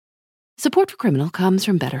Support for Criminal comes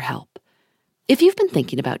from BetterHelp. If you've been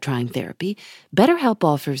thinking about trying therapy, BetterHelp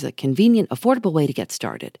offers a convenient, affordable way to get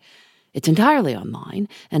started. It's entirely online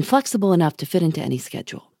and flexible enough to fit into any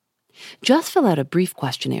schedule. Just fill out a brief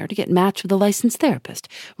questionnaire to get matched with a licensed therapist,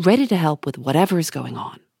 ready to help with whatever is going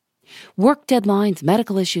on. Work deadlines,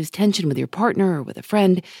 medical issues, tension with your partner or with a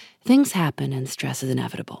friend, things happen and stress is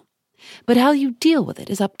inevitable. But how you deal with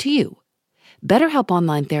it is up to you. BetterHelp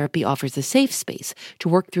Online Therapy offers a safe space to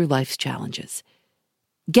work through life's challenges.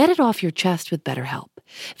 Get it off your chest with BetterHelp.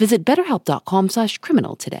 Visit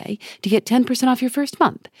BetterHelp.com/criminal today to get 10% off your first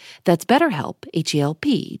month. That's BetterHelp,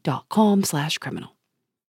 HELP.com/criminal.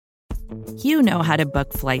 You know how to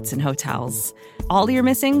book flights and hotels. All you're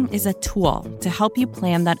missing is a tool to help you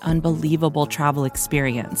plan that unbelievable travel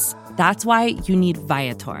experience. That's why you need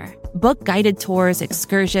Viator. Book guided tours,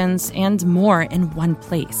 excursions, and more in one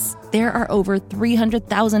place. There are over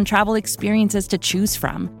 300,000 travel experiences to choose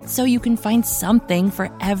from, so you can find something for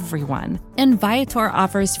everyone. And Viator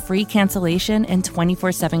offers free cancellation and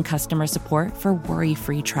 24/7 customer support for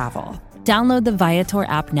worry-free travel. Download the Viator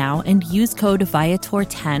app now and use code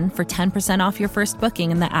Viator10 for 10% off your first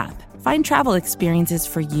booking in the app. Find travel experiences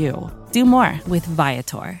for you. Do more with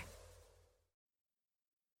Viator.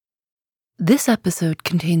 This episode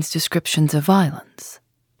contains descriptions of violence.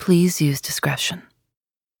 Please use discretion.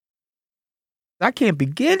 I can't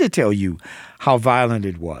begin to tell you how violent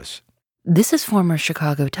it was. This is former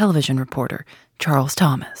Chicago television reporter Charles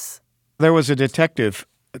Thomas. There was a detective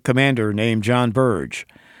commander named John Burge.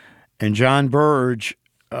 And John Burge,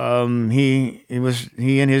 he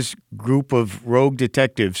and his group of rogue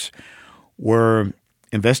detectives were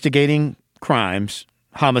investigating crimes,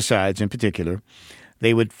 homicides in particular.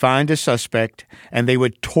 They would find a suspect, and they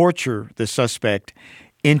would torture the suspect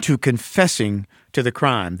into confessing to the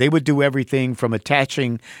crime. They would do everything from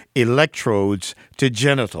attaching electrodes to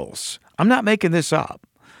genitals. I'm not making this up.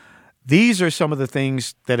 These are some of the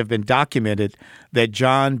things that have been documented that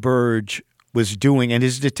John Burge was doing and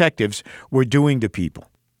his detectives were doing to people.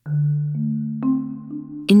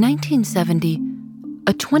 In 1970,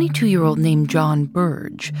 a 22-year-old named John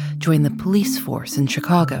Burge joined the police force in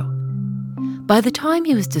Chicago. By the time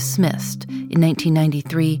he was dismissed in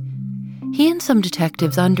 1993, he and some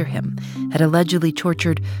detectives under him had allegedly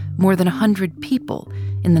tortured more than 100 people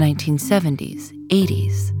in the 1970s,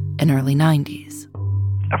 80s, and early 90s.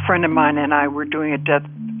 A friend of mine and I were doing a death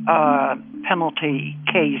penalty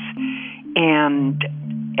case, and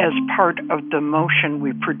as part of the motion,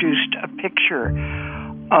 we produced a picture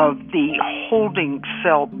of the holding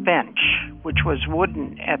cell bench, which was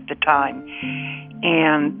wooden at the time,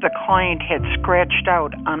 and the client had scratched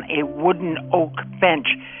out on a wooden oak bench,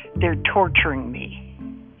 "They're torturing me."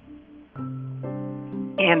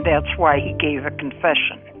 And that's why he gave a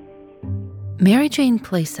confession. Mary Jane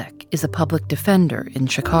Plasek is a public defender in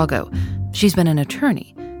Chicago. She's been an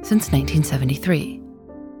attorney since 1973.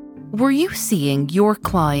 Were you seeing your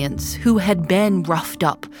clients who had been roughed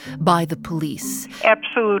up by the police?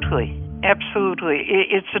 Absolutely. Absolutely.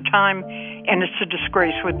 It's a time, and it's a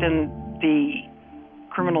disgrace within the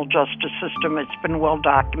criminal justice system. It's been well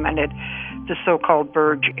documented, the so-called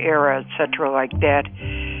Burge era, et cetera, like that.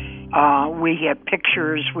 We had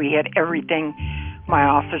pictures, we had everything. My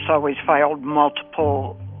office always filed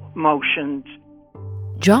multiple motions.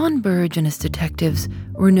 John Burge and his detectives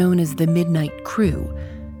were known as the Midnight Crew,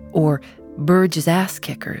 or Burge's Ass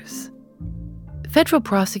Kickers. Federal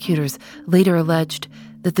prosecutors later alleged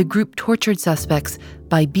that the group tortured suspects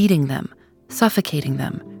by beating them, suffocating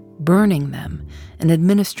them, burning them, and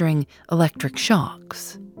administering electric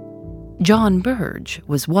shocks. John Burge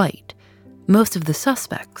was white. Most of the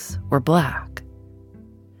suspects were black.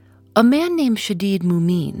 A man named Shadid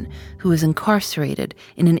Mumin, who was incarcerated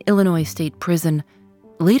in an Illinois state prison,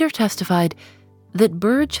 later testified that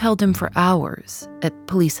Burge held him for hours at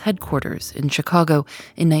police headquarters in Chicago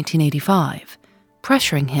in 1985,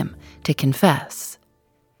 pressuring him to confess.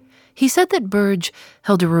 He said that Burge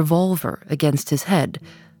held a revolver against his head,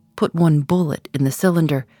 put one bullet in the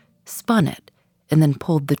cylinder, spun it, and then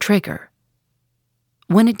pulled the trigger.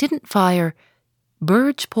 When it didn't fire,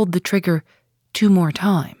 Burge pulled the trigger 2 more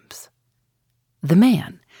times. The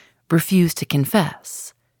man refused to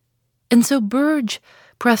confess, and so Burge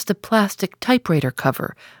pressed a plastic typewriter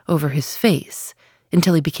cover over his face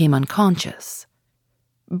until he became unconscious.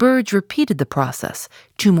 Burge repeated the process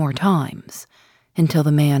 2 more times until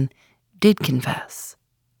the man did confess.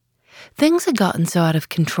 Things had gotten so out of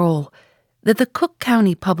control that the Cook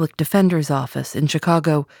County Public Defender's Office in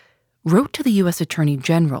Chicago wrote to the U.S. Attorney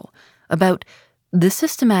General about the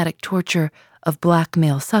systematic torture of black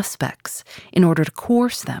male suspects in order to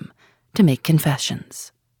coerce them to make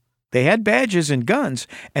confessions. They had badges and guns,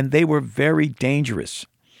 and they were very dangerous.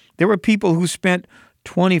 There were people who spent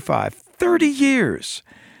 25, 30 years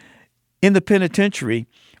in the penitentiary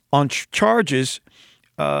on charges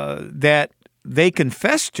that they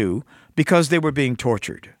confessed to because they were being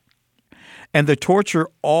tortured. And the torture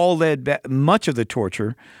all led back, much of the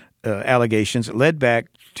torture allegations led back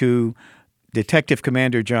to Detective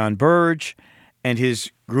Commander John Burge and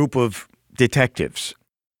his group of detectives.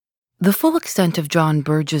 The full extent of John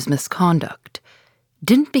Burge's misconduct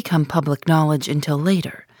didn't become public knowledge until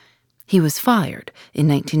later. He was fired in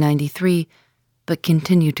 1993, but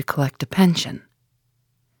continued to collect a pension.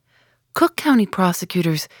 Cook County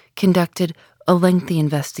prosecutors conducted a lengthy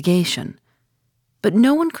investigation, but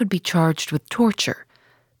no one could be charged with torture.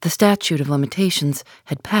 The statute of limitations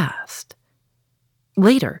had passed.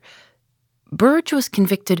 Later, Burge was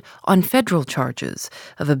convicted on federal charges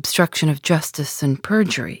of obstruction of justice and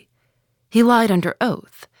perjury. He lied under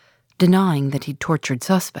oath, denying that he'd tortured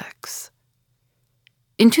suspects.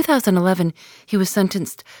 In 2011, he was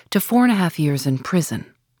sentenced to 4.5 years in prison.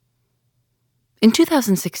 In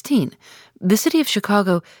 2016, the city of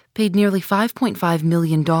Chicago paid nearly $5.5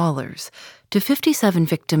 million to 57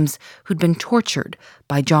 victims who'd been tortured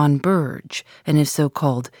by John Burge and his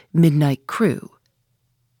so-called Midnight Crew.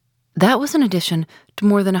 That was in addition to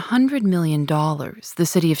more than $100 million the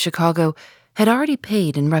city of Chicago had already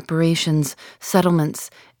paid in reparations, settlements,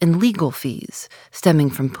 and legal fees stemming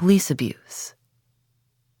from police abuse.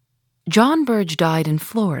 John Burge died in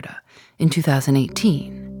Florida in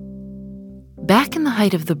 2018. Back in the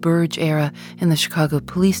height of the Burge era in the Chicago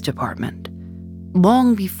Police Department,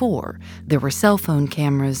 long before there were cell phone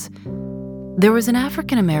cameras, there was an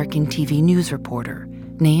African-American TV news reporter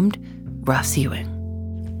named Russ Ewing.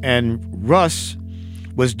 And Russ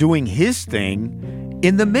was doing his thing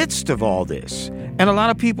in the midst of all this. And a lot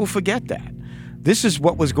of people forget that. This is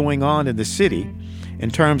what was going on in the city in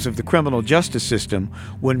terms of the criminal justice system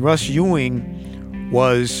when Russ Ewing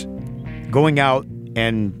was going out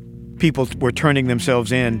and people were turning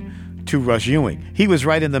themselves in to Russ Ewing. He was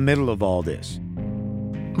right in the middle of all this.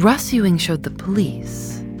 Russ Ewing showed the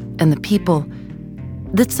police and the people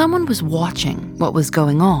that someone was watching what was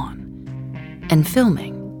going on and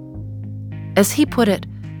filming. As he put it,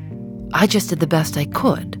 I just did the best I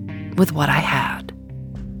could with what I had.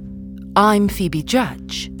 I'm Phoebe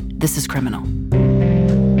Judge. This is Criminal.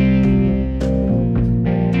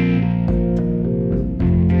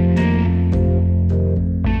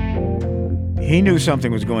 He knew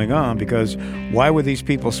something was going on because why were these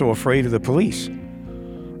people so afraid of the police?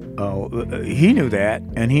 He knew that,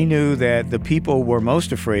 and he knew that the people were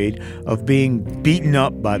most afraid of being beaten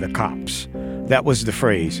up by the cops. That was the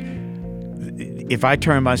phrase. If I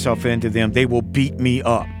turn myself into them, they will beat me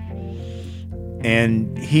up.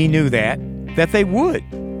 And he knew that they would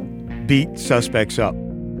beat suspects up.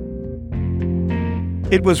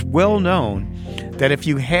 It was well known that if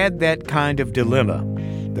you had that kind of dilemma,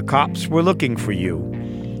 the cops were looking for you,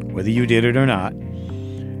 whether you did it or not,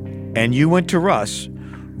 and you went to Russ,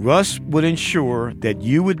 Russ would ensure that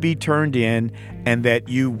you would be turned in and that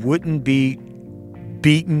you wouldn't be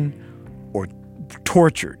beaten or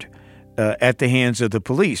tortured at the hands of the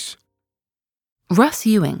police. Russ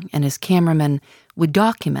Ewing and his cameramen would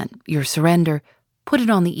document your surrender, put it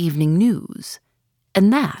on the evening news,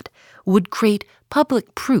 and that would create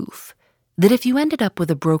public proof that if you ended up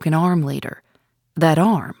with a broken arm later, that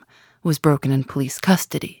arm was broken in police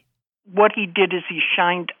custody. What he did is he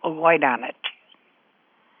shined a light on it.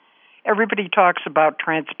 Everybody talks about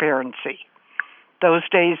transparency. Those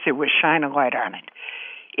days it was shine a light on it.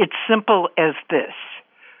 It's simple as this.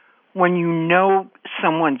 When you know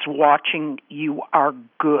someone's watching, you are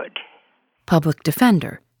good. Public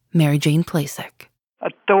Defender Mary Jane Plasek.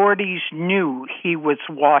 Authorities knew he was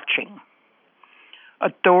watching.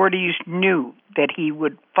 Authorities knew that he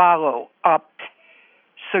would follow up,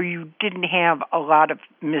 so you didn't have a lot of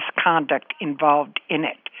misconduct involved in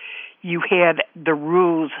it. You had the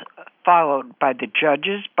rules followed by the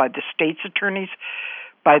judges, by the state's attorneys,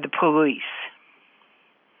 by the police.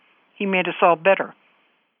 He made us all better.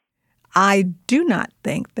 I do not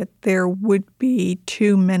think that there would be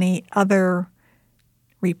too many other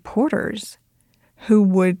reporters who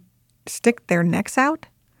would stick their necks out,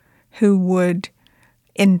 who would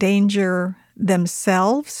endanger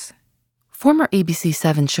themselves. Former ABC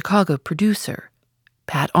 7 Chicago producer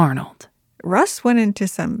Pat Arnold. Russ went into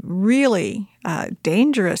some really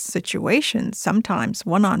dangerous situations, sometimes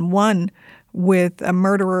one-on-one with a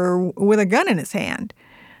murderer with a gun in his hand.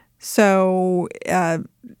 So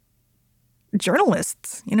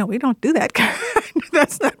journalists, we don't do that.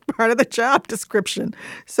 That's not part of the job description.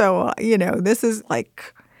 So, this is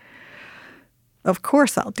like of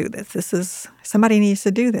course I'll do this. Somebody needs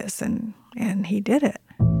to do this. And he did it.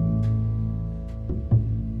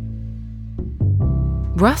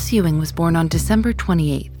 Russ Ewing was born on December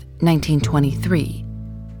 28, 1923.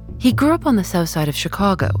 He grew up on the south side of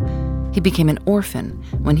Chicago. He became an orphan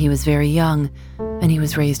when he was very young, and he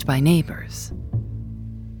was raised by neighbors.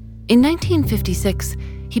 In 1956,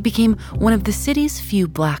 he became one of the city's few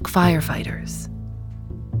black firefighters.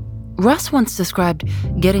 Russ once described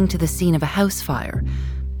getting to the scene of a house fire.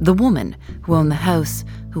 The woman who owned the house,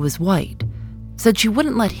 who was white, said she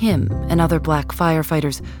wouldn't let him and other black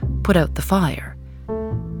firefighters put out the fire.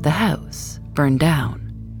 The house burned down.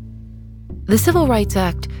 The Civil Rights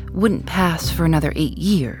Act wouldn't pass for another 8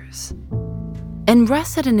 years. And Russ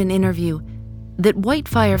said in an interview that white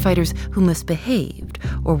firefighters who misbehaved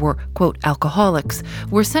or were, quote, alcoholics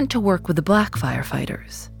were sent to work with the black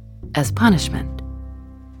firefighters as punishment.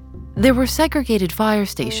 There were segregated fire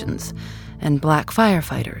stations, and black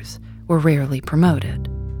firefighters were rarely promoted.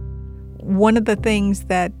 One of the things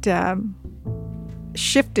that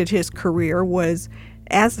shifted his career was,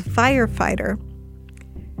 as a firefighter,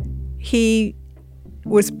 he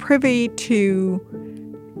was privy to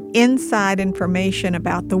inside information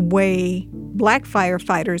about the way black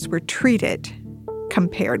firefighters were treated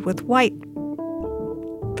compared with white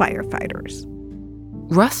firefighters.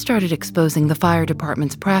 Russ started exposing the fire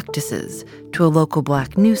department's practices to a local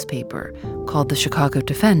black newspaper called the Chicago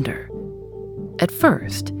Defender. At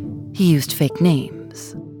first, he used fake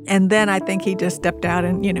names. And then I think he just stepped out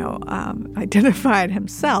and, identified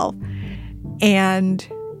himself. And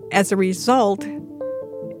as a result,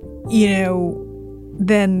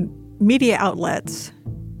 then media outlets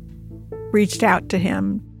reached out to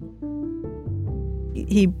him.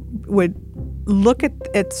 He would look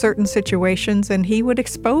at certain situations and he would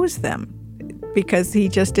expose them because he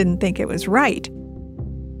just didn't think it was right.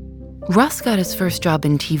 Russ got his first job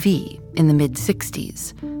in TV in the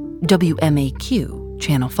mid-'60s, WMAQ,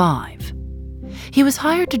 Channel 5. He was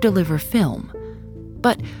hired to deliver film,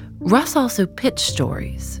 but Russ also pitched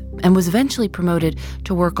stories and was eventually promoted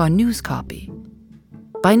to work on news copy.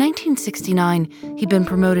 By 1969, he'd been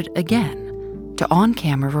promoted again to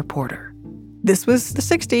on-camera reporter. This was the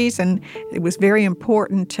 60s, and it was very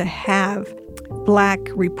important to have black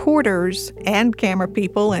reporters and camera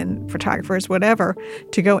people and photographers, whatever,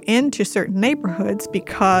 to go into certain neighborhoods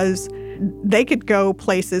because they could go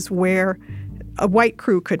places where a white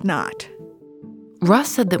crew could not. Russ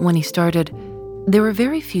said that when he started, there were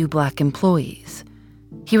very few black employees.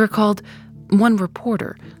 He recalled one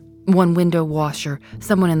reporter, one window washer,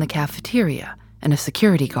 someone in the cafeteria, and a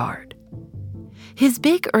security guard. His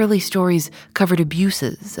big early stories covered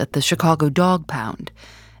abuses at the Chicago Dog Pound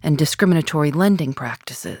and discriminatory lending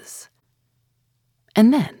practices.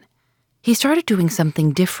 And then he started doing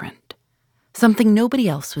something different, something nobody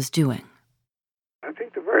else was doing. I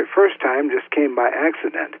think the very first time just came by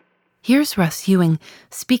accident. Here's Russ Ewing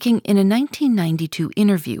speaking in a 1992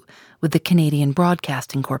 interview with the Canadian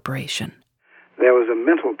Broadcasting Corporation. There was a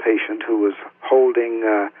mental patient who was holding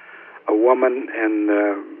a woman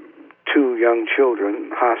and 2 young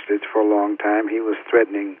children hostage for a long time. He was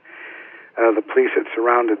threatening. The police had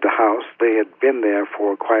surrounded the house. They had been there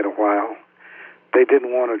for quite a while. They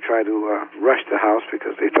didn't want to try to rush the house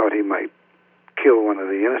because they thought he might kill one of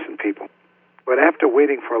the innocent people. But after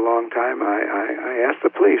waiting for a long time, I asked the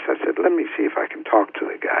police, I said, let me see if I can talk to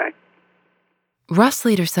the guy. Russ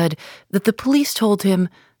later said that the police told him,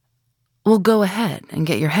 well, go ahead and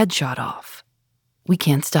get your head shot off. We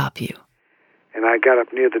can't stop you. And I got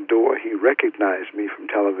up near the door. He recognized me from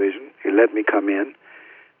television. He let me come in.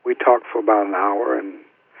 We talked for about an hour, and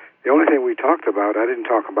the only thing we talked about, I didn't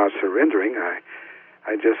talk about surrendering.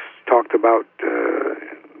 I just talked about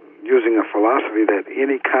using a philosophy that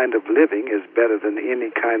any kind of living is better than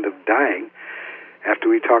any kind of dying. After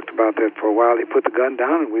we talked about that for a while, he put the gun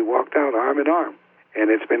down, and we walked out arm in arm. And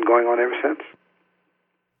it's been going on ever since.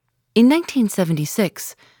 In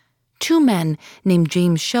 1976, 2 men named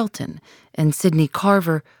James Shelton and Sidney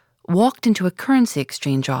Carver walked into a currency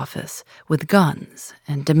exchange office with guns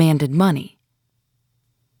and demanded money.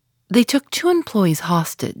 They took 2 employees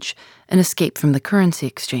hostage and escaped from the currency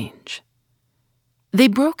exchange. They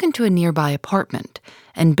broke into a nearby apartment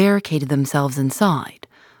and barricaded themselves inside,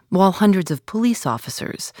 while hundreds of police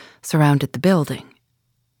officers surrounded the building.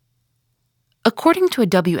 According to a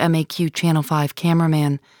WMAQ Channel 5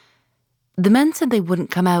 cameraman, the men said they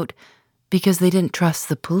wouldn't come out because they didn't trust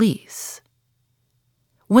the police.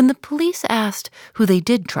 When the police asked who they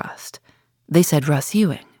did trust, they said Russ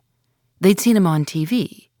Ewing. They'd seen him on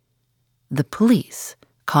TV. The police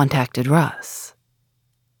contacted Russ.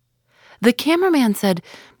 The cameraman said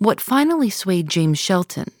what finally swayed James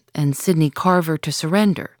Shelton and Sidney Carver to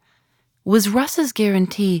surrender was Russ's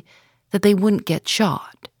guarantee that they wouldn't get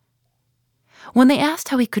shot. When they asked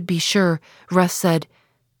how he could be sure, Russ said,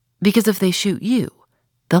 "Because if they shoot you,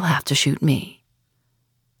 they'll have to shoot me."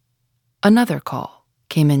 Another call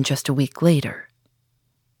came in just a week later.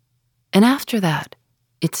 And after that,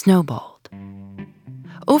 it snowballed.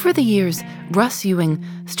 Over the years, Russ Ewing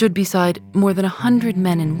stood beside more than 100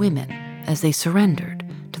 men and women as they surrendered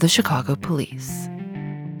to the Chicago police.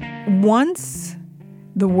 Once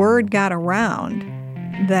the word got around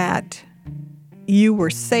that you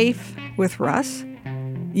were safe with Russ,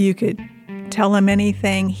 you could tell him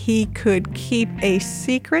anything, he could keep a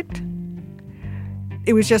secret,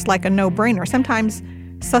 it was just like a no-brainer. Sometimes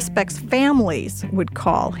suspects' families would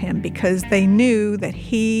call him because they knew that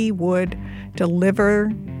he would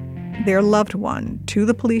deliver their loved one to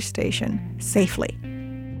the police station safely.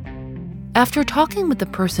 After talking with the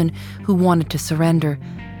person who wanted to surrender,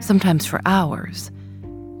 sometimes for hours,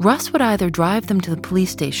 Russ would either drive them to the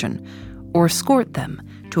police station or escort them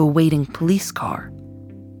to a waiting police car.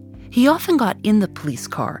 He often got in the police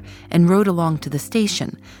car and rode along to the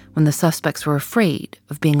station when the suspects were afraid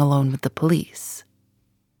of being alone with the police.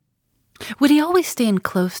 Would he always stand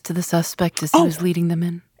close to the suspect as he was leading them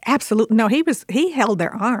in? Absolutely. No, he held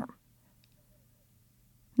their arm.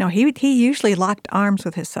 No, he usually locked arms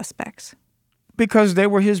with his suspects. Because they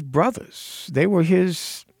were his brothers. They were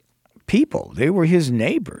his people. They were his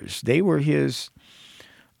neighbors. They were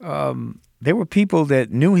people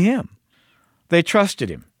that knew him. They trusted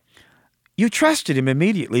him. You trusted him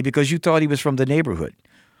immediately because you thought he was from the neighborhood.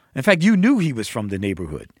 In fact, you knew he was from the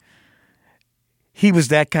neighborhood. He was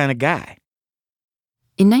that kind of guy.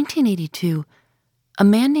 In 1982, a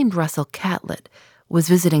man named Russell Catlett was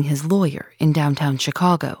visiting his lawyer in downtown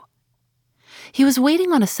Chicago. He was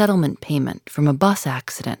waiting on a settlement payment from a bus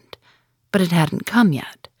accident, but it hadn't come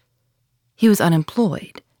yet. He was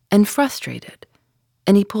unemployed and frustrated,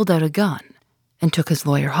 and he pulled out a gun and took his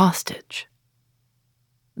lawyer hostage.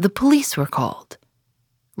 The police were called.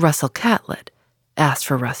 Russell Catlett asked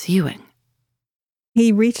for Russ Ewing.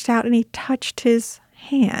 He reached out and he touched his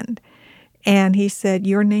hand, and he said,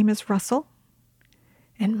 "Your name is Russell,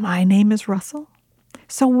 and my name is Russell.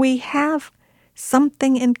 So we have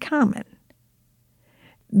something in common."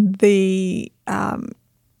 The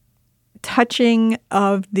touching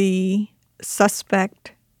of the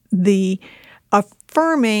suspect, the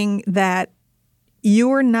affirming that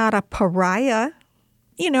you're not a pariah.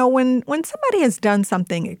 You know, when somebody has done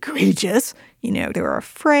something egregious, they're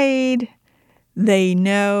afraid. They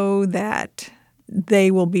know that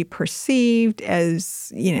they will be perceived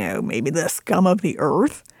as, maybe the scum of the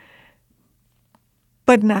earth,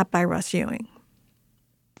 but not by Russ Ewing.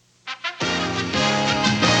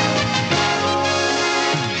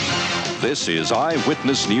 This is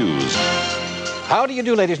Eyewitness News. How do you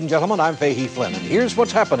do, ladies and gentlemen? I'm Fahey Flynn, and here's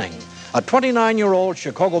what's happening. A 29-year-old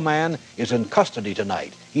Chicago man is in custody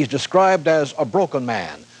tonight. He's described as a broken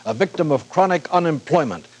man, a victim of chronic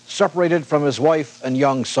unemployment, separated from his wife and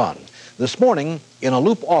young son. This morning, in a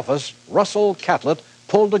Loop office, Russell Catlett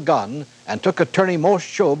pulled a gun and took attorney Moshe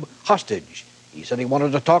Shub hostage. He said he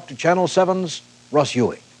wanted to talk to Channel 7's Russ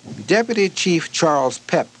Ewing. Deputy Chief Charles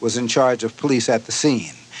Pepp was in charge of police at the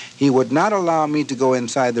scene. He would not allow me to go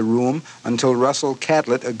inside the room until Russell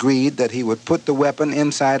Catlett agreed that he would put the weapon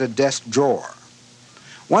inside a desk drawer.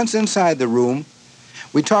 Once inside the room,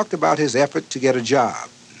 we talked about his effort to get a job.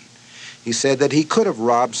 He said that he could have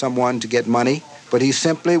robbed someone to get money, but he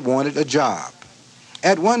simply wanted a job.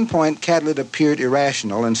 At one point, Catlett appeared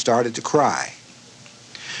irrational and started to cry.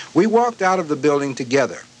 We walked out of the building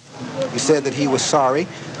together. He said that he was sorry,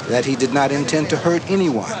 that he did not intend to hurt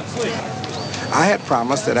anyone. I had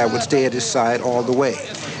promised that I would stay at his side all the way,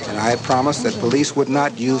 and I had promised that police would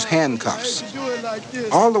not use handcuffs.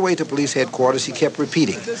 All the way to police headquarters, he kept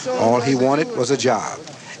repeating, all he wanted was a job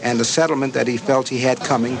and a settlement that he felt he had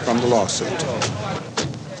coming from the lawsuit.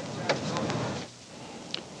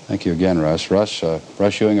 Thank you again, Russ. Russ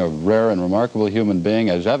Ewing, a rare and remarkable human being,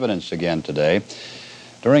 as evidenced again today.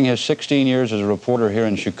 During his 16 years as a reporter here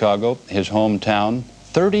in Chicago, his hometown,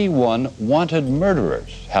 31 wanted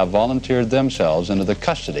murderers have volunteered themselves into the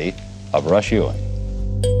custody of Russ Ewing.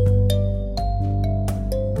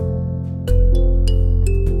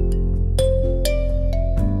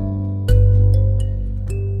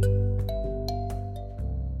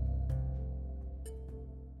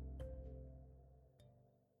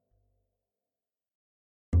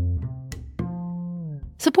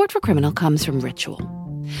 Support for Criminal comes from Ritual.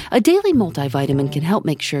 A daily multivitamin can help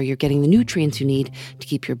make sure you're getting the nutrients you need to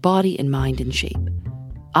keep your body and mind in shape.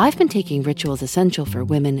 I've been taking Rituals Essential for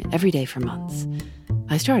Women every day for months.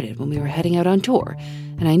 I started when we were heading out on tour,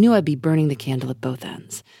 and I knew I'd be burning the candle at both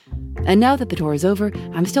ends. And now that the tour is over,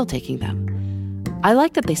 I'm still taking them. I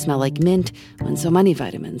like that they smell like mint when so many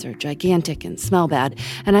vitamins are gigantic and smell bad,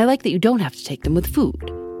 and I like that you don't have to take them with food.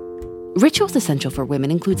 Rituals Essential for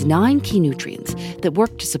Women includes 9 key nutrients that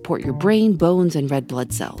work to support your brain, bones, and red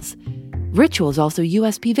blood cells. Ritual is also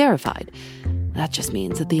USP verified. That just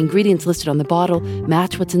means that the ingredients listed on the bottle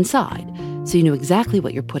match what's inside, so you know exactly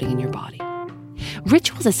what you're putting in your body.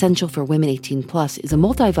 Rituals Essential for Women 18 Plus is a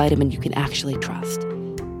multivitamin you can actually trust.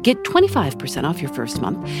 Get 25% off your first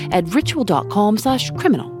month at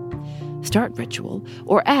ritual.com/criminal. Start Ritual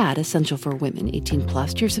or add Essential for Women 18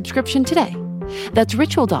 Plus to your subscription today. That's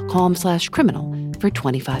ritual.com/criminal for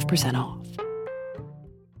 25% off.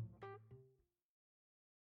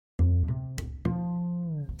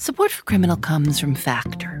 Support for Criminal comes from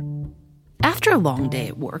Factor. After a long day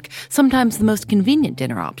at work, sometimes the most convenient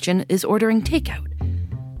dinner option is ordering takeout.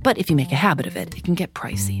 But if you make a habit of it, it can get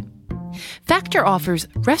pricey. Factor offers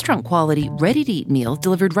restaurant-quality, ready-to-eat meals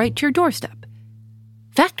delivered right to your doorstep.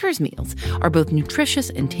 Factor's meals are both nutritious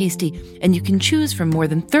and tasty, and you can choose from more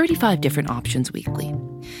than 35 different options weekly.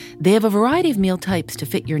 They have a variety of meal types to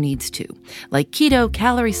fit your needs too, like keto,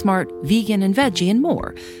 calorie smart, vegan, and veggie, and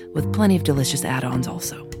more, with plenty of delicious add-ons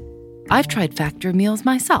also. I've tried Factor meals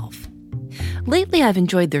myself. Lately, I've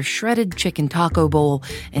enjoyed their shredded chicken taco bowl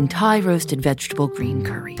and Thai roasted vegetable green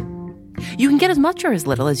curry. You can get as much or as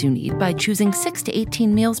little as you need by choosing 6 to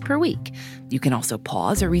 18 meals per week. You can also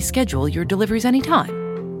pause or reschedule your deliveries anytime.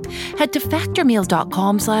 Head to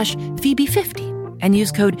factormeals.com/Phoebe50 and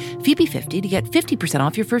use code Phoebe50 to get 50%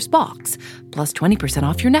 off your first box, plus 20%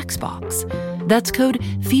 off your next box. That's code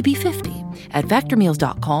Phoebe50 at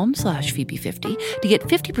factormeals.com/Phoebe50 to get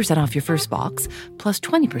 50% off your first box, plus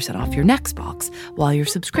 20% off your next box while your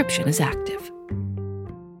subscription is active.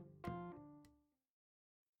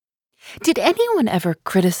 Did anyone ever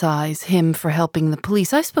criticize him for helping the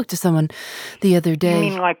police? I spoke to someone the other day. You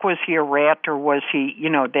mean like, was he a rat or was he,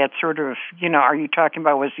 that sort of, are you talking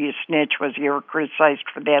about was he a snitch? Was he ever criticized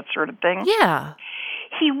for that sort of thing? Yeah.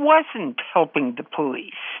 He wasn't helping the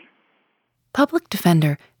police. Public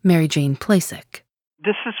Defender Mary Jane Plasek.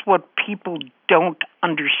 This is what people don't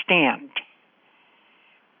understand.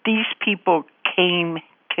 These people came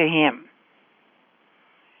to him.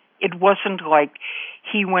 It wasn't like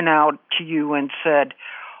he went out to you and said,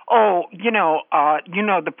 oh,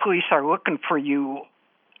 the police are looking for you.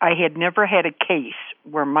 I had never had a case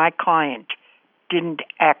where my client didn't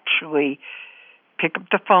actually pick up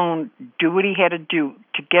the phone, do what he had to do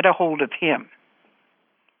to get a hold of him.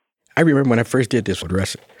 I remember when I first did this with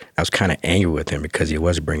Russ, I was kind of angry with him because he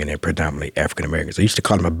was bringing in predominantly African Americans. I used to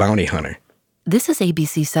call him a bounty hunter. This is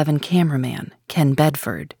ABC7 cameraman Ken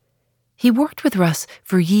Bedford. He worked with Russ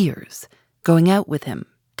for years, going out with him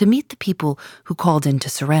to meet the people who called in to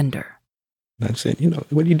surrender. I said,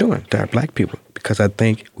 what are you doing to our black people? Because I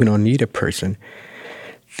think we don't need a person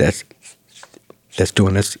that's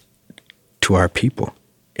doing this to our people.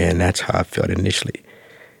 And that's how I felt initially.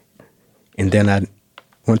 And then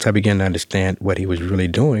once I began to understand what he was really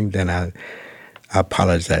doing, then I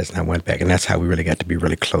apologized and I went back. And that's how we really got to be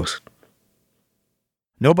really close.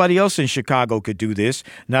 Nobody else in Chicago could do this,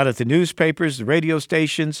 not at the newspapers, the radio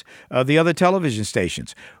stations, the other television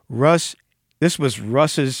stations. This was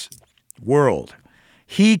Russ's world.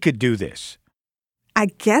 He could do this. I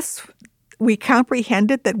guess we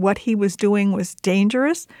comprehended that what he was doing was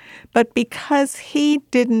dangerous, but because he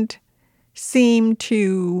didn't seem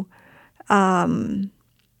to,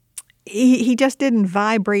 he just didn't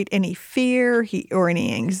vibrate any fear or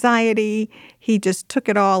any anxiety. He just took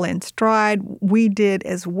it all in stride. We did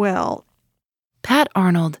as well. Pat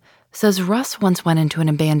Arnold says Russ once went into an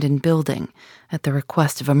abandoned building at the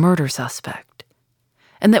request of a murder suspect,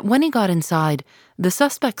 and that when he got inside, the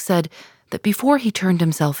suspect said that before he turned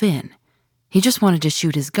himself in, he just wanted to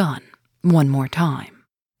shoot his gun one more time.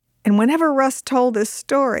 And whenever Russ told this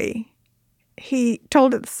story, he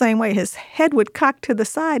told it the same way. His head would cock to the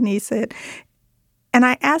side, and he said, and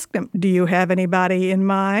I asked him, do you have anybody in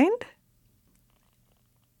mind?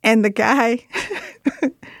 And the guy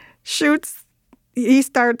shoots, he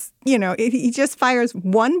starts, he just fires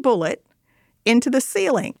one bullet into the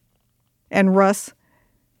ceiling. And Russ,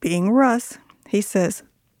 being Russ, he says,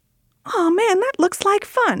 oh man, that looks like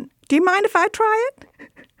fun. Do you mind if I try it?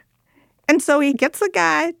 And so he gets the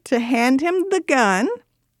guy to hand him the gun,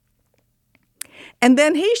 and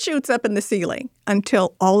then he shoots up in the ceiling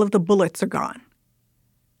until all of the bullets are gone.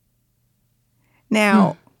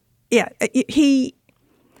 Now, he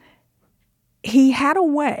he had a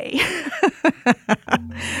way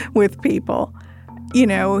with people. You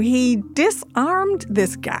know, he disarmed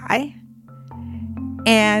this guy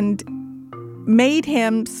and made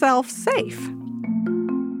himself safe.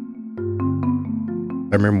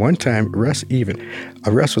 I remember one time, Russ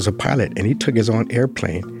was a pilot, and he took his own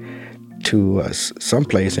airplane to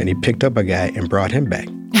someplace, and he picked up a guy and brought him back.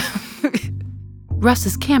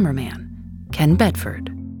 Russ's cameraman, Ken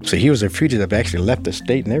Bedford. So he was a fugitive, actually left the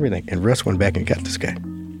state and everything, and Russ went back and got this guy.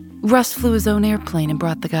 Russ flew his own airplane and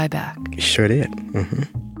brought the guy back. He sure did.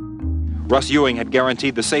 Mm-hmm. Russ Ewing had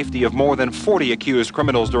guaranteed the safety of more than 40 accused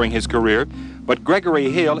criminals during his career, but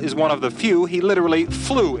Gregory Hill is one of the few he literally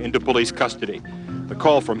flew into police custody. The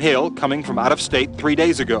call from Hill coming from out of state 3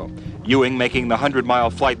 days ago. Ewing making the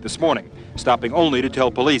 100-mile flight this morning, stopping only to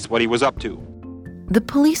tell police what he was up to. The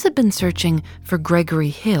police had been searching for Gregory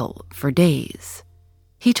Hill for days.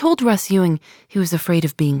 He told Russ Ewing he was afraid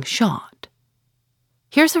of being shot.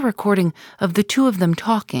 Here's a recording of the two of them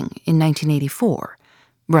talking in 1984.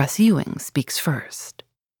 Russ Ewing speaks first.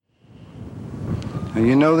 And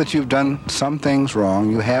you know that you've done some things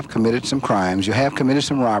wrong. You have committed some crimes. You have committed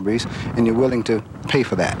some robberies, and you're willing to pay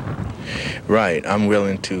for that. Right. I'm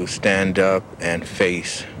willing to stand up and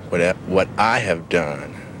face what I have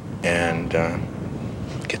done and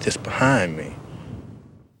get this behind me.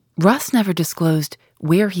 Russ never disclosed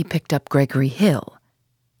where he picked up Gregory Hill.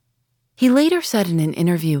 He later said in an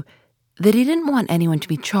interview that he didn't want anyone to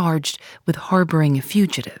be charged with harboring a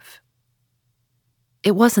fugitive.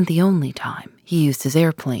 It wasn't the only time he used his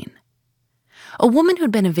airplane. A woman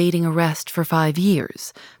who'd been evading arrest for 5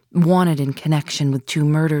 years, wanted in connection with 2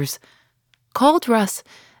 murders, called Russ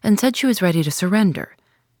and said she was ready to surrender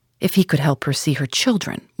if he could help her see her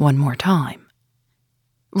children one more time.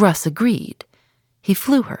 Russ agreed. He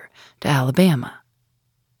flew her to Alabama.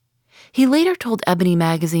 He later told Ebony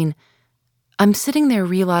magazine, "I'm sitting there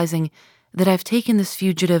realizing that I've taken this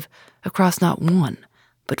fugitive across not 1,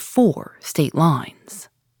 but 4 state lines."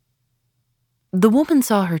 The woman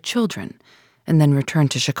saw her children and then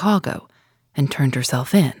returned to Chicago and turned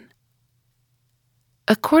herself in.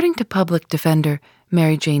 According to public defender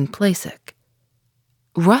Mary Jane Plasek,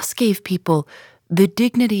 Russ gave people the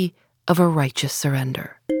dignity of a righteous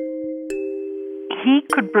surrender. He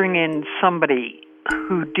could bring in somebody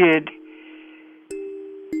who did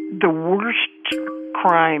the worst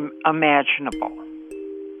crime imaginable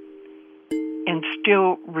and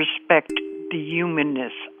still respect the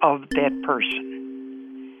humanness of that person,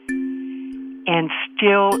 and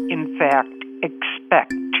still, in fact,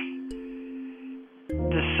 expect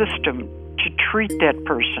the system to treat that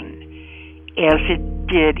person as it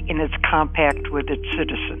did in its compact with its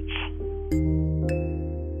citizens.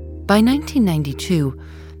 By 1992,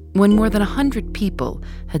 when more than 100 people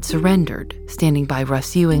had surrendered standing by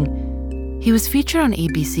Russ Ewing, he was featured on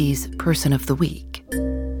ABC's Person of the Week.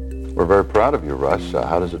 We're very proud of you, Russ.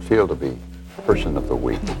 How does it feel to be Person of the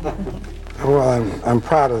Week? Well, I'm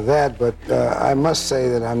proud of that, but I must say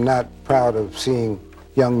that I'm not proud of seeing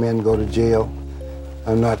young men go to jail.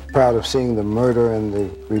 I'm not proud of seeing the murder and the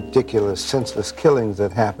ridiculous, senseless killings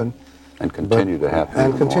that happen. And continue to happen.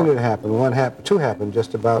 And continue to happen. Two happened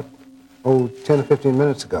just about 10 or 15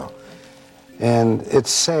 minutes ago. And it's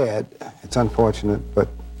sad, it's unfortunate, but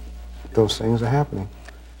those things are happening.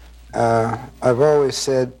 I've always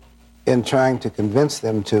said, in trying to convince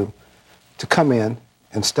them to come in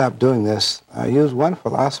and stop doing this, I use one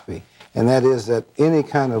philosophy, and that is that any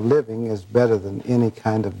kind of living is better than any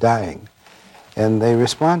kind of dying. And they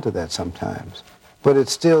respond to that sometimes. But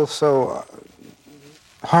it's still so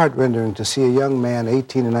heart-rending to see a young man,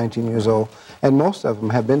 18 and 19 years old, and most of them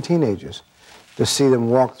have been teenagers, to see them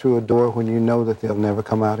walk through a door when you know that they'll never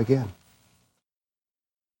come out again.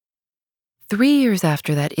 3 years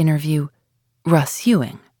after that interview, Russ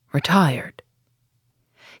Ewing retired.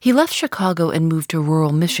 He left Chicago and moved to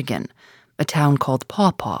rural Michigan, a town called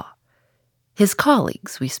Paw Paw. His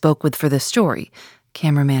colleagues we spoke with for this story,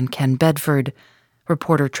 cameraman Ken Bedford,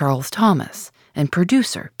 reporter Charles Thomas, and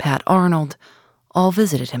producer Pat Arnold, all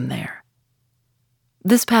visited him there.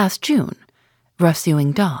 This past June, Russ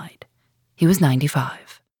Ewing died. He was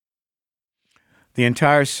 95. The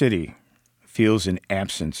entire city feels an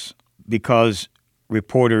absence because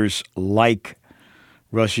reporters like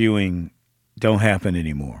Russ Ewing don't happen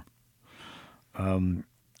anymore.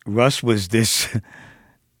 Russ was this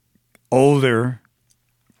older,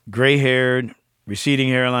 gray-haired, receding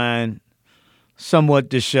hairline, somewhat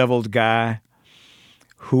disheveled guy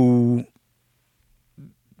who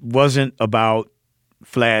wasn't about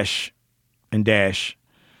flash and dash.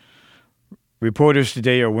 Reporters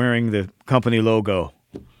today are wearing the company logo.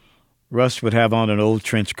 Russ would have on an old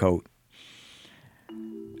trench coat.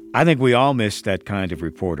 I think we all miss that kind of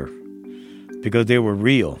reporter because they were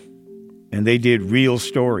real and they did real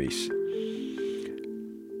stories.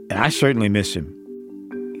 And I certainly miss him.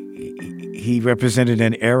 He represented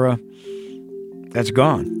an era that's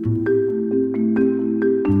gone.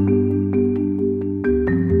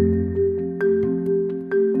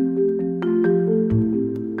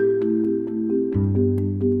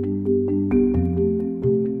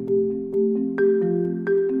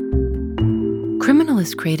 Criminal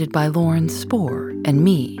is created by Lauren Spohr and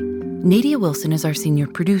me. Nadia Wilson is our senior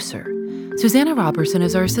producer. Susanna Robertson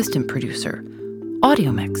is our assistant producer.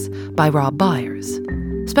 Audio mix by Rob Byers.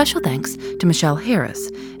 Special thanks to Michelle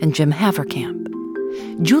Harris and Jim Haverkamp.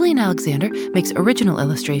 Julian Alexander makes original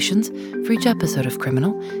illustrations for each episode of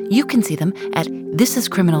Criminal. You can see them at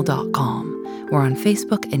thisiscriminal.com. We're on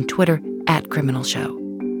Facebook and Twitter @Criminal Show.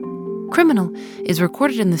 Criminal is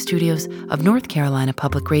recorded in the studios of North Carolina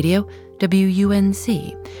Public Radio,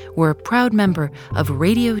 WUNC. We're a proud member of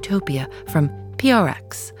Radiotopia from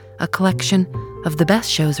PRX, a collection of the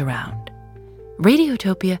best shows around.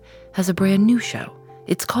 Radiotopia has a brand new show.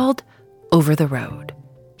 It's called Over the Road.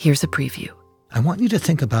 Here's a preview. I want you to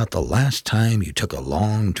think about the last time you took a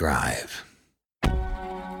long drive.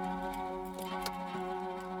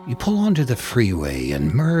 You pull onto the freeway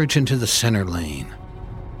and merge into the center lane.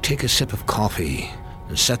 Take a sip of coffee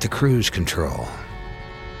and set the cruise control.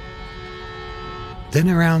 Then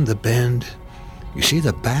around the bend, you see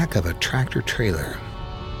the back of a tractor trailer.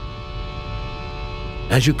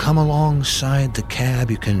 As you come alongside the cab,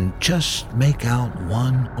 you can just make out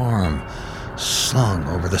one arm slung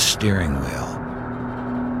over the steering wheel.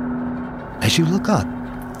 As you look up,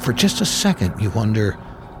 for just a second, you wonder,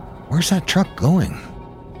 where's that truck going?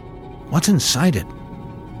 What's inside it?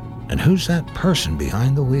 And who's that person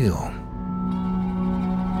behind the wheel?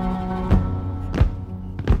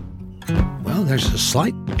 Well, there's a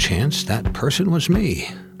slight chance that person was me.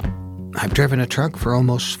 I've driven a truck for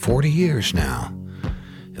almost 40 years now.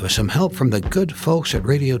 With some help from the good folks at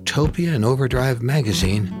Radiotopia and Overdrive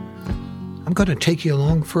Magazine, I'm going to take you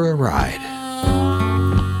along for a ride.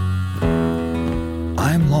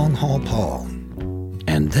 I'm Long Haul Paul,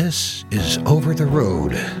 and this is Over the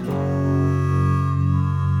Road.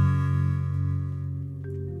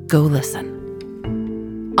 Go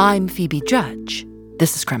listen. I'm Phoebe Judge.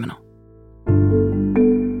 This is Criminal.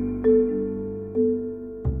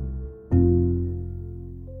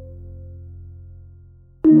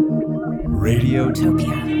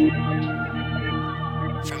 Radiotopia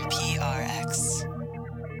from PRX.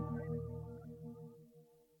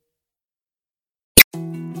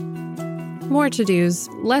 More to-dos,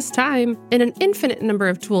 less time, and an infinite number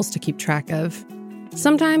of tools to keep track of.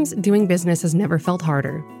 Sometimes doing business has never felt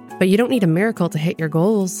harder, but you don't need a miracle to hit your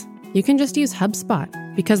goals. You can just use HubSpot,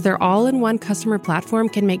 because their all-in-one customer platform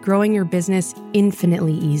can make growing your business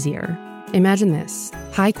infinitely easier. Imagine this: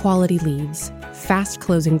 high-quality leads, fast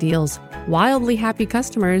closing deals, wildly happy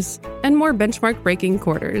customers, and more benchmark-breaking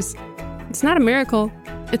quarters. It's not a miracle,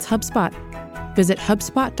 it's HubSpot. Visit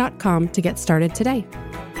HubSpot.com to get started today.